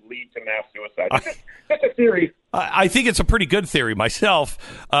articles lead to mass suicide. That's a theory. I think it's a pretty good theory myself.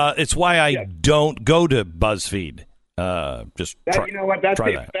 It's why I don't go to BuzzFeed. Maybe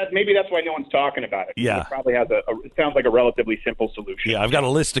that's why no one's talking about it. Yeah, it probably has it sounds like a relatively simple solution. Yeah, I've got a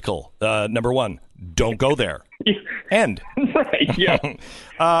listicle. Number one, don't go there. End. Right. Yeah.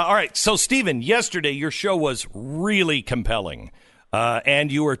 All right. So, Steven, yesterday your show was really compelling,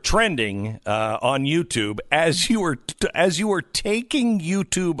 and you were trending on YouTube as you were taking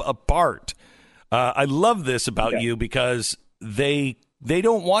YouTube apart. I love this about you because they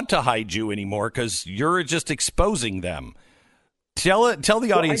don't want to hide you anymore because you're just exposing them. Tell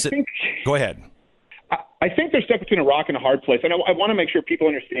the audience. Go ahead. I think they're stuck between a rock and a hard place. And I want to make sure people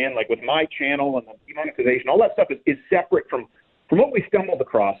understand, like with my channel and the demonetization, all that stuff is separate from what we stumbled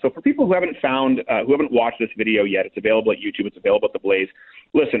across. So for people who haven't watched this video yet, it's available at YouTube. It's available at The Blaze.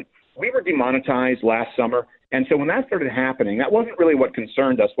 Listen, we were demonetized last summer. And so when that started happening, that wasn't really what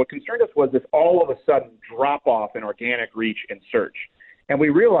concerned us. What concerned us was this all of a sudden drop off in organic reach and search. And we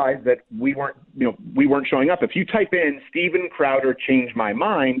realized that we weren't showing up. If you type in Steven Crowder changed my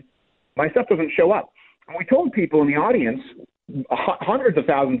mind, my stuff doesn't show up. And we told people in the audience, hundreds of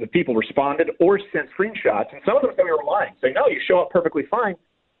thousands of people responded or sent screenshots, and some of them said we were lying, saying, no, you show up perfectly fine.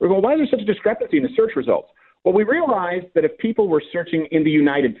 We go, why is there such a discrepancy in the search results? Well, we realized that if people were searching in the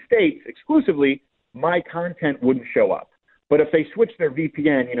United States exclusively, my content wouldn't show up. But if they switch their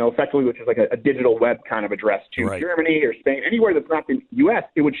VPN, effectively, which is like a digital web kind of address to Germany or Spain, anywhere that's not the U.S.,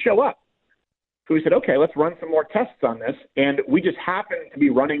 it would show up. So we said, okay, let's run some more tests on this. And we just happened to be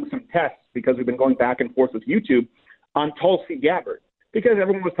running some tests because we've been going back and forth with YouTube on Tulsi Gabbard, because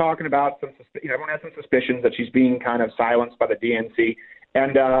everyone was talking about everyone had some suspicions that she's being kind of silenced by the DNC.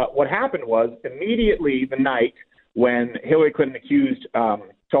 And what happened was immediately the night when Hillary Clinton accused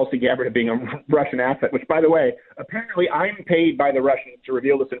Tulsi Gabbard of being a Russian asset, which, by the way, apparently I'm paid by the Russians to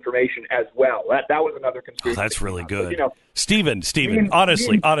reveal this information as well. That was another conspiracy. Oh, that's really good. But, Stephen,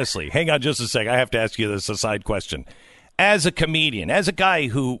 honestly, hang on just a sec. I have to ask you this aside question. As a comedian, as a guy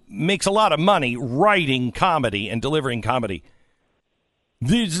who makes a lot of money writing comedy and delivering comedy,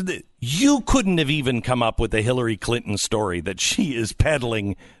 you couldn't have even come up with the Hillary Clinton story that she is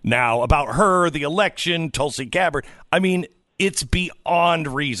peddling now about her, the election, Tulsi Gabbard. I mean, it's beyond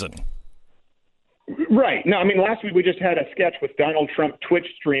reason. Right. No, I mean, last week we just had a sketch with Donald Trump Twitch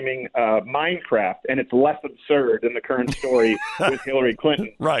streaming Minecraft, and it's less absurd than the current story with Hillary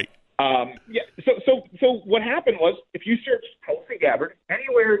Clinton. Right. Yeah. So what happened was, if you search Tulsi Gabbard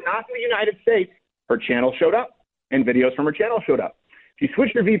anywhere not in the United States, her channel showed up, and videos from her channel showed up. If you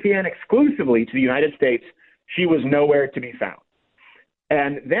switched her VPN exclusively to the United States, she was nowhere to be found.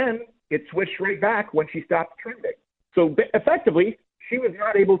 And then it switched right back when she stopped trending. So effectively, she was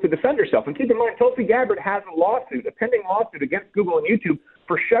not able to defend herself. And keep in mind, Tulsi Gabbard has a pending lawsuit against Google and YouTube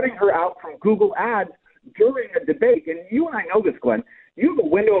for shutting her out from Google Ads during a debate. And you and I know this, Glenn. You have a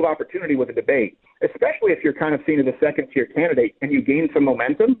window of opportunity with a debate, especially if you're kind of seen as a second-tier candidate and you gain some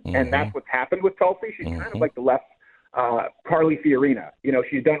momentum. Mm-hmm. And that's what's happened with Tulsi. She's kind of like the left Carly Fiorina.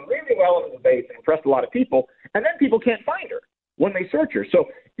 She's done really well in the debates and impressed a lot of people, and then people can't find her when they search her. So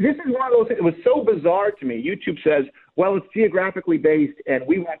this is one of those, it was so bizarre to me. YouTube says, well, it's geographically based, and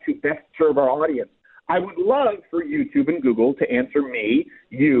we want to best serve our audience. I would love for YouTube and Google to answer me,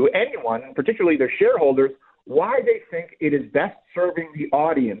 you, anyone, particularly their shareholders, why they think it is best serving the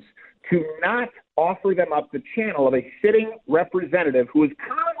audience to not offer them up the channel of a sitting representative who is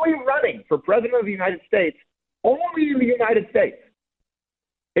currently running for president of the United States only in the United States.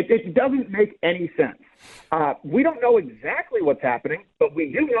 It doesn't make any sense. We don't know exactly what's happening, but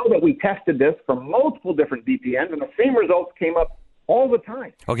we do know that we tested this from multiple different VPNs, and the same results came up all the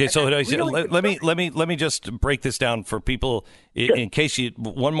time. Okay, so let me just break this down for people in case you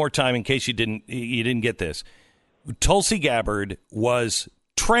didn't get this. Tulsi Gabbard was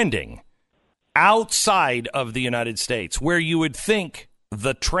trending outside of the United States, where you would think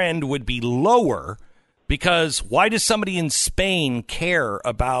the trend would be lower. Because why does somebody in Spain care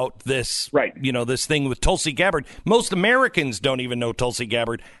about this, right? This thing with Tulsi Gabbard? Most Americans don't even know Tulsi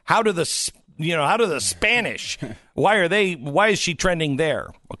Gabbard. How do the Spanish? Why is she trending there?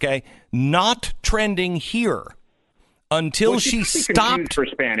 Okay, not trending here until she stopped. For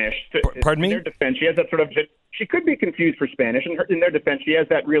Spanish, pardon me. In their defense, she has that sort of. She could be confused for Spanish. In their defense, she has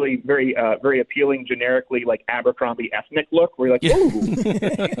that really very appealing, generically like Abercrombie ethnic look, where you're like, ooh,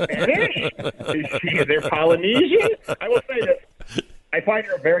 Spanish? Is there Polynesian? I will say this. I find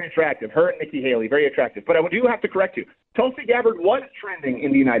her very attractive. Her and Nikki Haley, very attractive. But I do have to correct you. Tulsi Gabbard was trending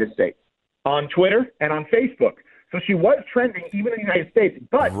in the United States on Twitter and on Facebook. So she was trending even in the United States.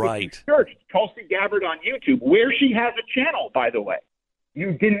 But if you searched Tulsi Gabbard on YouTube, where she has a channel, by the way,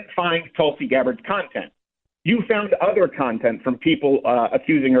 you didn't find Tulsi Gabbard's content. You found other content from people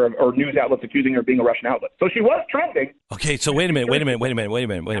accusing her or news outlets accusing her of being a Russian outlet. So she was trending. Okay, so wait a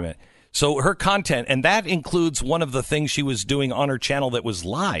minute. So her content, and that includes one of the things she was doing on her channel that was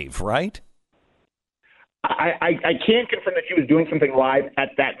live, right? I can't confirm that she was doing something live at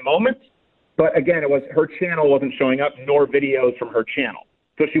that moment, but again, it was her channel wasn't showing up, nor videos from her channel.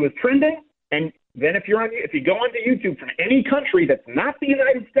 So she was trending, and then if you go onto YouTube from any country that's not the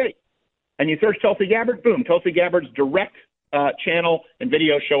United States, and you search Tulsi Gabbard, boom, Tulsi Gabbard's direct channel and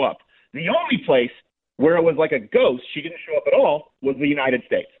video show up. The only place where it was like a ghost, she didn't show up at all, was the United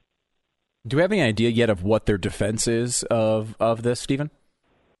States. Do we have any idea yet of what their defense is of this, Stephen?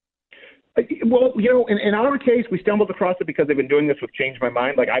 Well, in our case, we stumbled across it because they've been doing this with Change My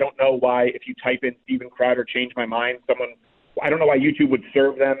Mind. Like, I don't know why, if you type in Steven Crowder, Change My Mind, I don't know why YouTube would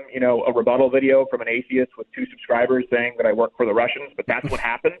serve them, a rebuttal video from an atheist with 2 subscribers saying that I work for the Russians, but that's what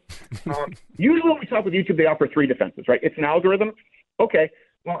happened. Usually when we talk with YouTube, they offer 3 defenses, right? It's an algorithm. Okay,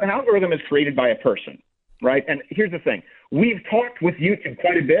 well, an algorithm is created by a person, right? And here's the thing. We've talked with YouTube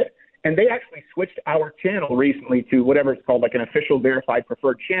quite a bit, and they actually switched our channel recently to whatever it's called, like an official verified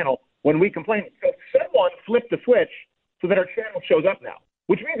preferred channel when we complained. So someone flipped the switch so that our channel shows up now,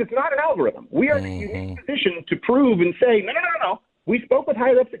 which means it's not an algorithm. We are in a unique position to prove and say, no. We spoke with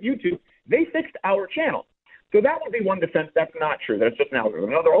higher ups at YouTube. They fixed our channel. So that would be one defense. That's not true. That it's just an algorithm.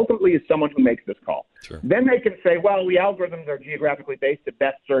 Another ultimately is someone who makes this call. Sure. Then they can say, well, the algorithms are geographically based to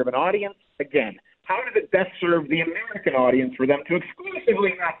best serve an audience. Again, how does it best serve the American audience for them to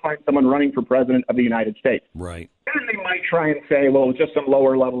exclusively not find someone running for president of the United States? Right. And they might try and say, well, it's just some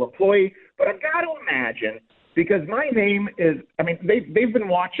lower level employee. But I've got to imagine, because my name is, I mean, they've been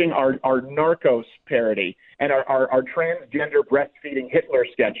watching our Narcos parody and our transgender breastfeeding Hitler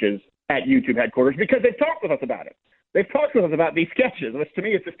sketches at YouTube headquarters because they've talked with us about it. They've talked with us about these sketches, which to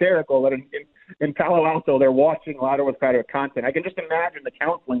me is hysterical that in Palo Alto they're watching Louder with Crowder content. I can just imagine the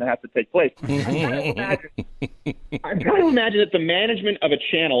counseling that has to take place. I've got to imagine that the management of a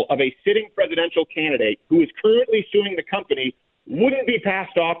channel of a sitting presidential candidate who is currently suing the company wouldn't be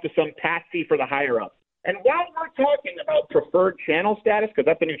passed off to some patsy for the higher-up. And while we're talking about preferred channel status, because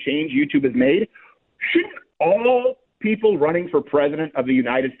that's a new change YouTube has made, shouldn't all people running for president of the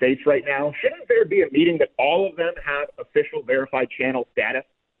United States right now, shouldn't there be a meeting that all of them have official verified channel status?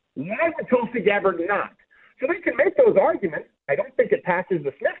 Why would Tulsi Gabbard not? So they can make those arguments. I don't think it passes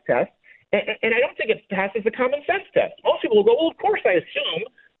the Smith test, and I don't think it passes the common sense test. Most people will go, well, of course I assume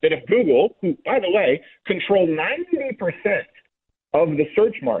that if Google, who, by the way, control 90% of the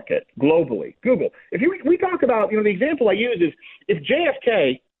search market globally, Google. If we talk about, the example I use is if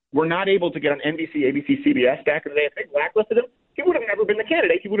JFK were not able to get on NBC, ABC, CBS back in the day, if they blacklisted him, he would have never been the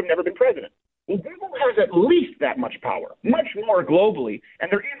candidate. He would have never been president. Well, Google has at least that much power, much more globally,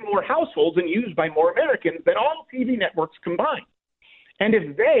 and they're in more households and used by more Americans than all TV networks combined. And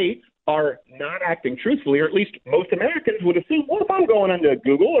if they are not acting truthfully, or at least most Americans would assume, well, if I'm going onto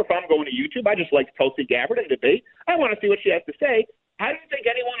Google or if I'm going to YouTube, I just like Tulsi Gabbard and debate. I want to see what she has to say. I don't think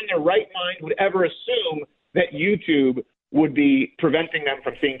anyone in their right mind would ever assume that YouTube would be preventing them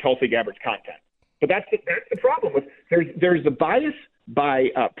from seeing Tulsi Gabbard's content. But that's the problem with there's the bias by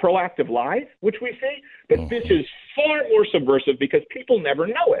proactive lies, which we see, but this is far more subversive because people never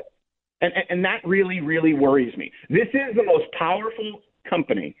know it. And that really, really worries me. This is the most powerful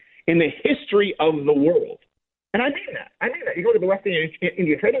company in the history of the world. And I mean that. You go to the West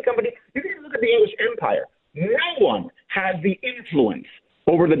India Trading Company, you can even look at the English Empire. No one has the influence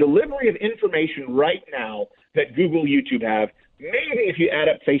over the delivery of information right now that Google, YouTube have. Maybe if you add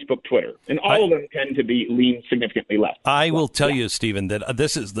up Facebook, Twitter, and all of them tend to be lean significantly left. I will tell you, Stephen, that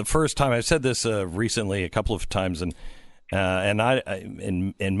this is the first time I've said this recently a couple of times, and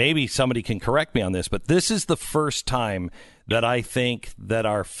maybe somebody can correct me on this, but this is the first time that I think that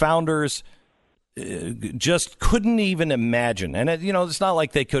our founders just couldn't even imagine. And, it's not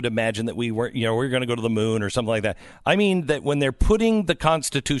like they could imagine that we weren't, we're going to go to the moon or something like that. I mean, that when they're putting the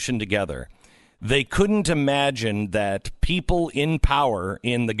Constitution together, they couldn't imagine that people in power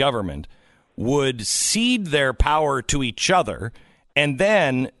in the government would cede their power to each other and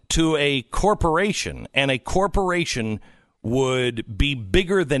then to a corporation, and a corporation would be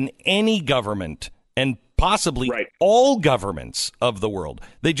bigger than any government and possibly all governments of the world.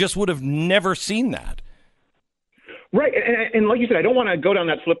 They just would have never seen that. Right. And like you said, I don't want to go down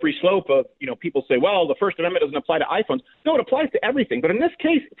that slippery slope of, people say, well, the First Amendment doesn't apply to iPhones. No, it applies to everything. But in this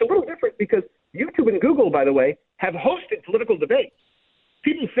case, it's a little different because YouTube and Google, by the way, have hosted political debates.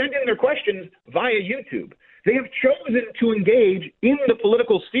 People send in their questions via YouTube. They have chosen to engage in the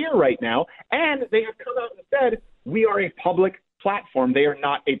political sphere right now, and they have come out and said, we are a public platform. They are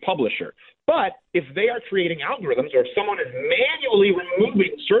not a publisher. But if they are creating algorithms, or if someone is manually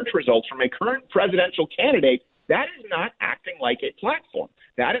removing search results from a current presidential candidate, that is not acting like a platform.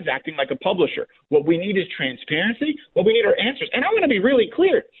 That is acting like a publisher. What we need is transparency. What we need are answers. And I want to be really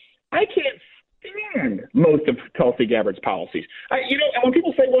clear. I can't stand most of Tulsi Gabbard's policies. And when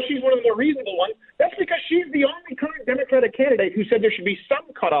people say, well, she's one of the more reasonable ones, that's because she's the only current Democratic candidate who said there should be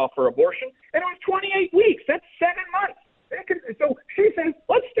some cutoff for abortion, and it was 28 weeks. That's 7 months. So she says,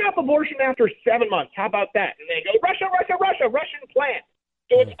 let's stop abortion after 7 months. How about that? And they go, Russia, Russian plan.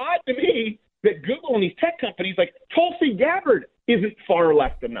 So it's odd to me that Google and these tech companies like Tulsi Gabbard isn't far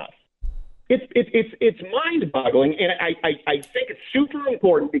left enough. It's mind-boggling, and I think it's super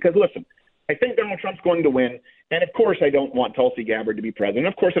important because, listen, I think Donald Trump's going to win, and of course I don't want Tulsi Gabbard to be president.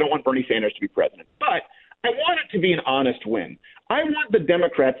 Of course I don't want Bernie Sanders to be president. But I want it to be an honest win. I want the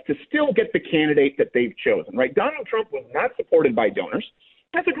Democrats to still get the candidate that they've chosen, right? Donald Trump was not supported by donors.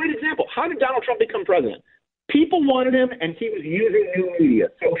 That's a great example. How did Donald Trump become president? People wanted him, and he was using new media,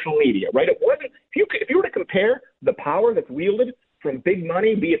 social media, right? It wasn't. If you were to compare the power that's wielded from big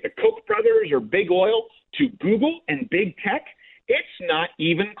money, be it the Koch brothers or big oil, to Google and big tech, it's not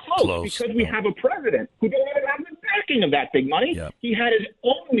even close because we have a president who didn't even have the backing of that big money. Yep. He had his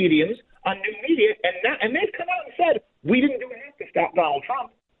own mediums on new media, and they've come out and said, we didn't do enough to stop Donald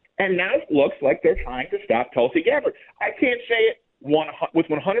Trump. And now it looks like they're trying to stop Tulsi Gabbard. I can't say it with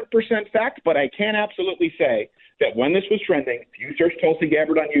 100% fact, but I can absolutely say that when this was trending, if you search Tulsi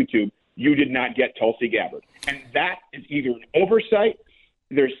Gabbard on YouTube, you did not get Tulsi Gabbard. And that is either an oversight,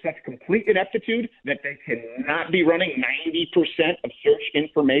 there's such complete ineptitude that they cannot be running 90% of search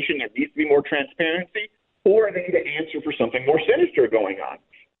information. There needs to be more transparency, or they need to answer for something more sinister going on.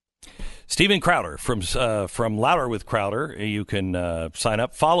 Steven Crowder from Louder with Crowder. You can sign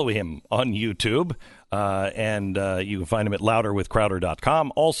up, follow him on YouTube, and you can find him at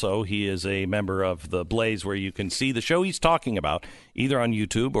louderwithcrowder.com. Also, he is a member of the Blaze, where you can see the show he's talking about either on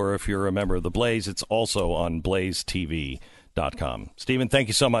YouTube, or if you're a member of the Blaze, it's also on blazetv.com. Steven, thank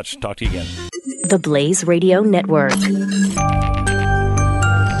you so much. Talk to you again. The Blaze Radio Network.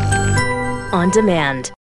 On demand.